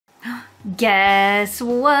Guess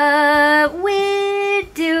what we're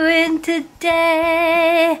doing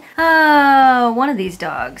today? Oh, one of these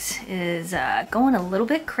dogs is going a little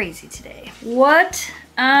bit crazy today. What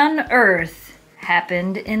on earth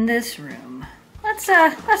happened in this room? Let's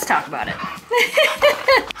talk about it.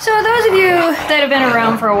 So those of you that have been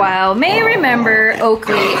around for a while may remember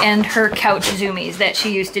Oakley and her couch zoomies that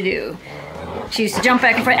she used to do. She used to jump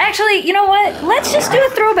back and forth. Actually, you know what? Let's just do a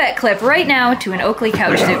throwback clip right now to an Oakley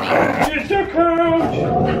couch zoomie. It's a couch!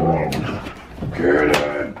 Get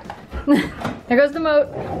it! There goes the moat.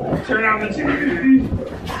 Turn on the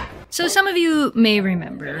TV! So some of you may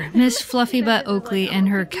remember Miss Fluffy Butt Oakley and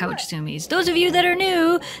her couch zoomies. Those of you that are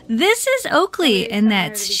new, this is Oakley, and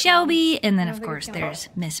that's Shelby, and then of course there's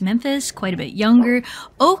Miss Memphis, quite a bit younger.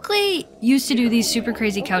 Oakley used to do these super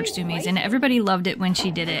crazy couch zoomies, and everybody loved it when she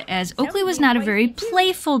did it, as Oakley was not a very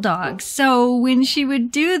playful dog. So when she would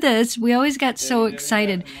do this, we always got so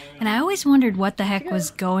excited, and I always wondered what the heck was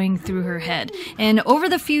going through her head. And over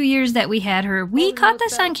the few years that we had her, we caught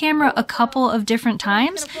this on camera a couple of different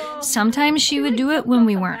times. Sometimes she would do it when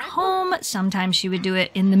we weren't home, sometimes she would do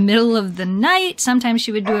it in the middle of the night, sometimes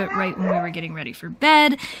she would do it right when we were getting ready for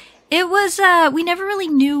bed. It was, we never really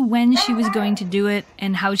knew when she was going to do it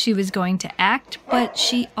and how she was going to act, but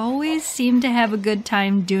she always seemed to have a good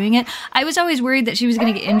time doing it. I was always worried that she was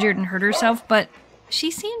going to get injured and hurt herself, but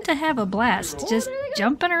she seemed to have a blast, just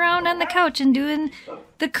jumping around on the couch and doing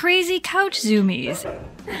the crazy couch zoomies.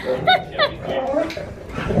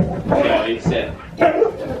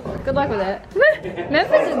 Good luck with that.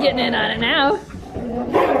 Memphis is getting in on it now.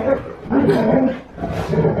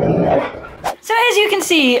 So as you can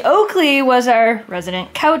see, Oakley was our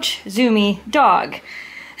resident couch zoomie dog.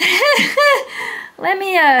 Let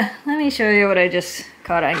me show you what I just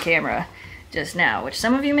caught on camera just now, which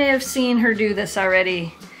some of you may have seen her do this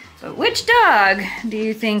already. But which dog do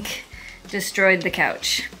you think destroyed the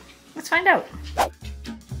couch? Let's find out.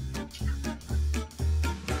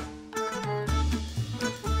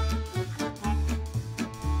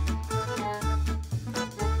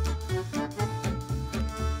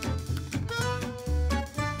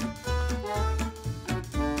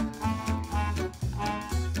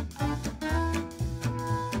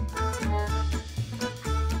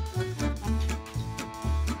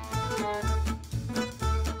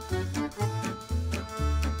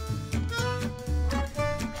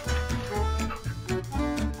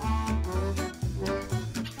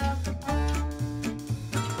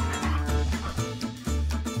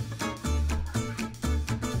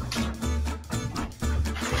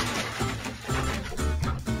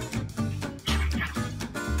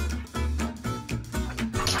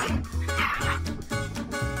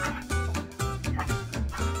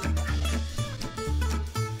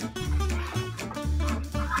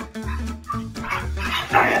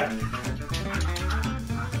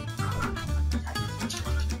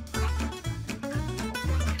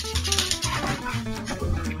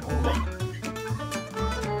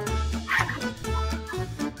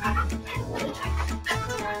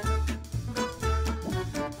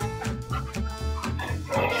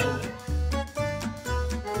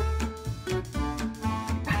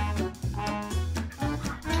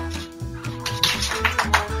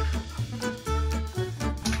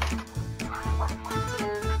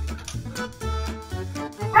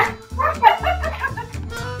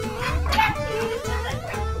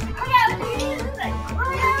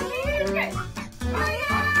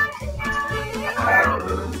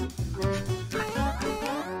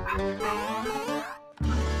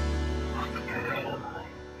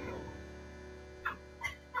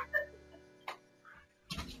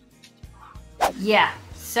 Yeah,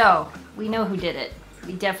 so we know who did it.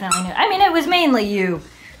 We definitely knew. I mean, it was mainly you,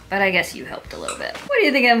 but I guess you helped a little bit. What do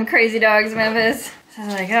you think of crazy dogs, Memphis? I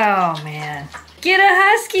was like, oh man. Get a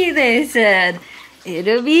husky, they said.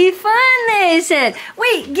 It'll be fun, they said.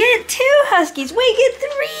 Wait, get 2 huskies. Wait, get 3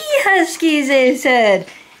 huskies, they said.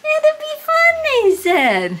 It'll be fun, they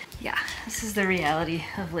said. Yeah, this is the reality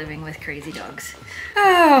of living with crazy dogs.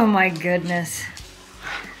 Oh my goodness.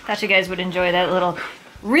 Thought you guys would enjoy that little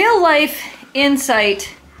real life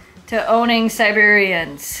insight to owning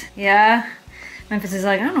Siberians. Yeah? Memphis is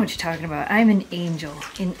like, I don't know what you're talking about. I'm an angel.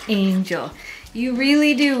 An angel. You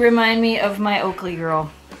really do remind me of my Oakley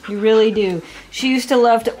girl. You really do. She used to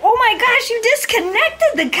love to... Oh my gosh, you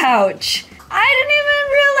disconnected the couch! I didn't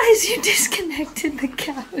even realize you disconnected the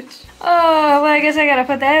couch. Oh, well, I guess I gotta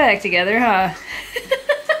put that back together, huh?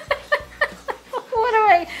 What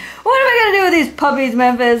am I gonna do with these puppies,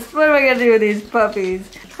 Memphis? What am I gonna do with these puppies?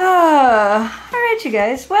 Oh, alright you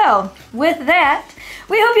guys. Well, with that,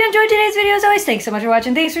 we hope you enjoyed today's video. As always, thanks so much for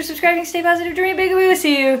watching. Thanks for subscribing. Stay positive, dream big, and we will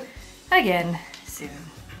see you again soon.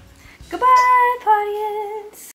 Goodbye, audience.